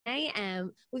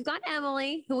We've got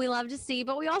Emily, who we love to see,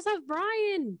 but we also have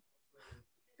Brian.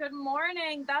 Good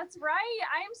morning. That's right.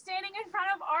 I am standing in front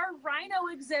of our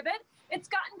rhino exhibit. It's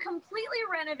gotten completely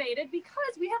renovated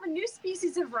because we have a new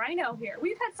species of rhino here.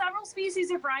 We've had several species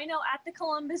of rhino at the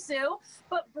Columbus Zoo,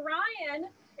 but Brian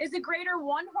is a greater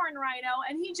one-horn rhino,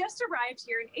 and he just arrived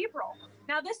here in April.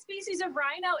 Now, this species of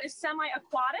rhino is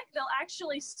semi-aquatic. They'll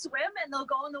actually swim and they'll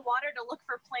go in the water to look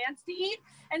for plants to eat.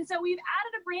 And so we've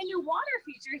added a brand new water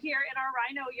feature here in our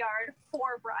rhino yard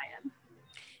for Brian.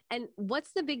 And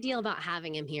what's the big deal about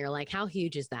having him here? Like, how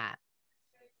huge is that?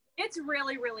 It's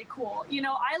really, really cool. You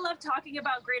know, I love talking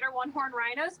about greater one-horn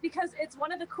rhinos because it's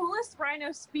one of the coolest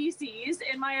rhino species,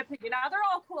 in my opinion. Now, they're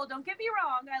all cool, don't get me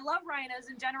wrong. I love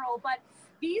rhinos in general, but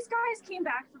these guys came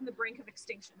back from the brink of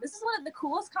extinction. This is one of the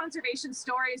coolest conservation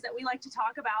stories that we like to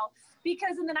talk about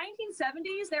because in the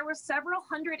 1970s, there were several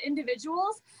hundred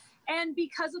individuals. And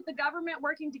because of the government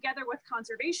working together with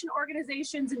conservation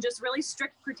organizations and just really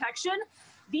strict protection,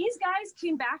 these guys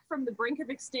came back from the brink of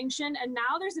extinction, and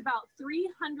now there's about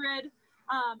 300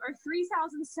 or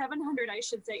 3,700, I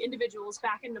should say, individuals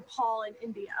back in Nepal and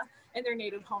India in their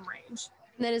native home range.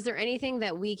 And then is there anything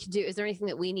that we could do? Is there anything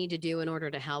that we need to do in order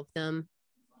to help them?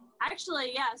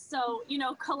 Actually, yes. So, you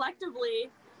know, collectively,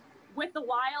 with the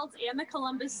Wilds and the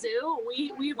Columbus Zoo,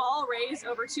 we've all raised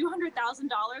over $200,000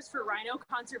 for rhino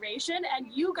conservation, and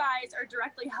you guys are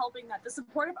directly helping that. The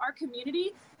support of our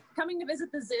community coming to visit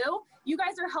the zoo, you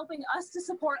guys are helping us to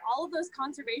support all of those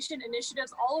conservation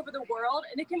initiatives all over the world,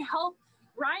 and it can help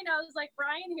rhinos like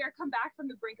Brian here come back from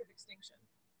the brink of extinction.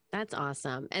 That's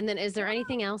awesome. And then is there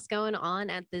anything else going on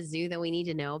at the zoo that we need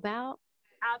to know about?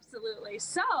 Absolutely.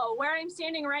 So where I'm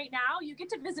standing right now, you get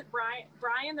to visit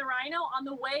Brian the rhino on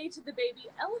the way to the baby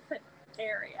elephant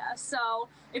area. So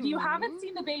if you haven't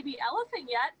seen the baby elephant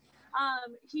yet,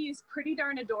 he's pretty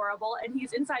darn adorable, and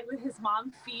he's inside with his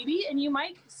mom Phoebe, and you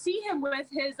might see him with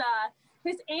his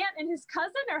aunt and his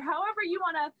cousin, or however you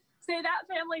want to say that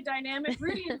family dynamic.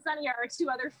 Rudy and Sunny are two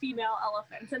other female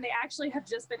elephants, and they actually have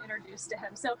just been introduced to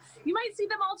him. So you might see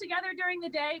them all together during the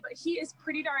day, but he is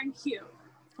pretty darn cute.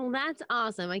 Well, that's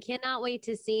awesome. I cannot wait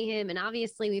to see him. And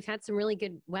obviously, we've had some really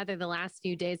good weather the last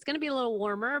few days. It's going to be a little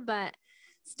warmer, but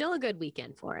still a good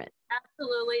weekend for it.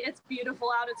 Absolutely. It's beautiful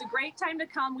out. It's a great time to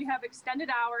come. We have extended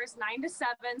hours, 9 to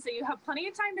 7, so you have plenty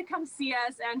of time to come see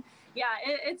us. And yeah,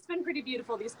 it's been pretty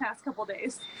beautiful these past couple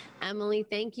days. Emily,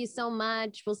 thank you so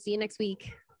much. We'll see you next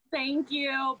week. Thank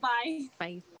you. Bye.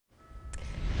 Bye.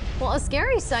 Well, a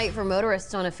scary sight for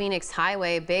motorists on a Phoenix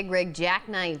highway. Big rig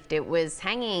jackknifed. It was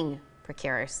hanging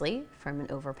precariously from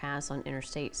an overpass on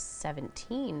Interstate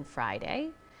 17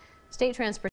 Friday. State Transportation